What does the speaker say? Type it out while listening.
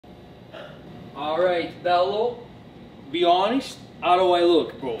Alright, Bello, be honest, how do I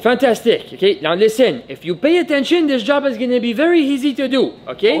look, bro? Fantastic, okay? Now listen, if you pay attention, this job is gonna be very easy to do,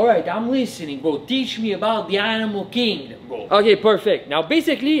 okay? Alright, I'm listening, bro. Teach me about the animal kingdom, bro. Okay, perfect. Now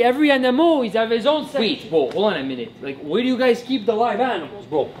basically, every animal is have his own section. Wait, bro, hold on a minute. Like, where do you guys keep the live animals,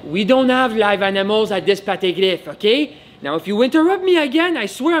 bro? We don't have live animals at this Pate Griffes, okay? Now if you interrupt me again, I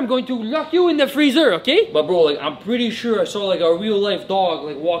swear I'm going to lock you in the freezer, okay? But bro, like, I'm pretty sure I saw like a real life dog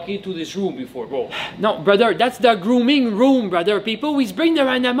like walk into this room before, bro. No, brother, that's the grooming room, brother. People always bring their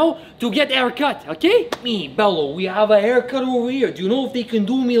animal to get haircut, okay? Me, Bello, we have a haircut over here. Do you know if they can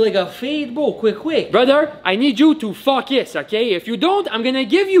do me like a fade, bro? Quick. Brother, I need you to focus, okay? If you don't, I'm gonna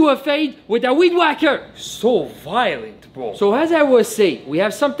give you a fade with a weed whacker. So violent, bro. So as I was saying, we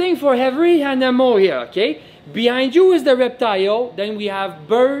have something for every animal here, okay? Behind you is the reptile, then we have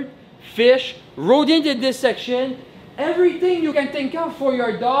bird, fish, rodent in this section, everything you can think of for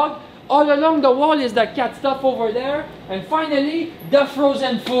your dog. All along the wall is the cat stuff over there, and finally, the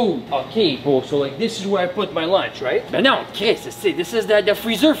frozen food. Okay, bro, so like this is where I put my lunch, right? But no, Chris, this is the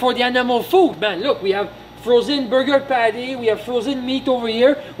freezer for the animal food, man. Look, we have frozen burger patty, we have frozen meat over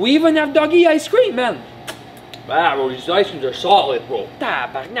here, we even have doggy ice cream, man. Ah, bro, these ice creams are solid, bro.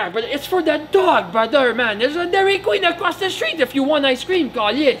 Tabarnak, brother, it's for the dog, brother, man. There's a Dairy Queen across the street if you want ice cream, call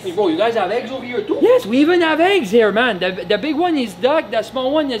it. Hey, bro, you guys have eggs over here too? Yes, we even have eggs here, man. The big one is duck, the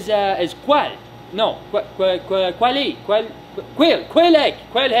small one is quail. No, quail egg.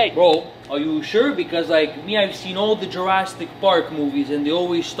 Bro, are you sure? Because like me, I've seen all the Jurassic Park movies and they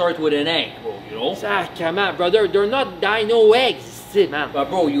always start with an egg, bro, you know? Come on, brother, they're not dino eggs. Man. But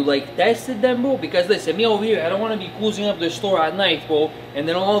bro, you like tested them, bro? Because listen, me over here, I don't want to be closing up the store at night, bro, and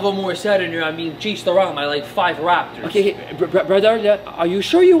then all of them were sitting here, I'm being chased around by like 5 raptors. Okay, brother, are you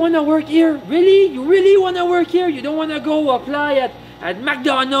sure you want to work here? Really? You really want to work here? You don't want to go apply at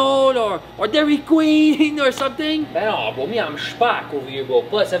McDonald's or Dairy Queen or something? Man, no, bro, me, I'm spack over here, bro.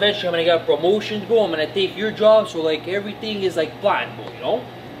 Plus, eventually I'm gonna get promotions, bro. I'm gonna take your job, so like everything is like planned, bro, you know?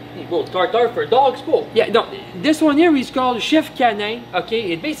 Hey, bro, tartar for dogs, bro. Yeah, no, this one here is called Chef Canin,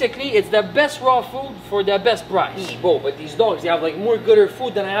 okay? It's the best raw food for the best price. Hey, bro, but these dogs, they have like more gooder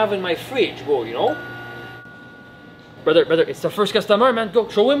food than I have in my fridge, bro, you know? Brother, it's the first customer, man. Go,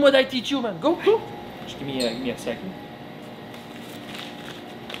 show him what I teach you, man. Go. Just give me a second.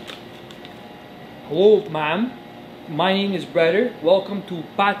 Hello, ma'am. My name is Brother. Welcome to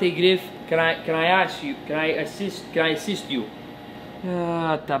Pate Griffes. Can I assist you?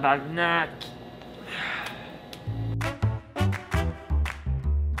 Ah, tabarnak.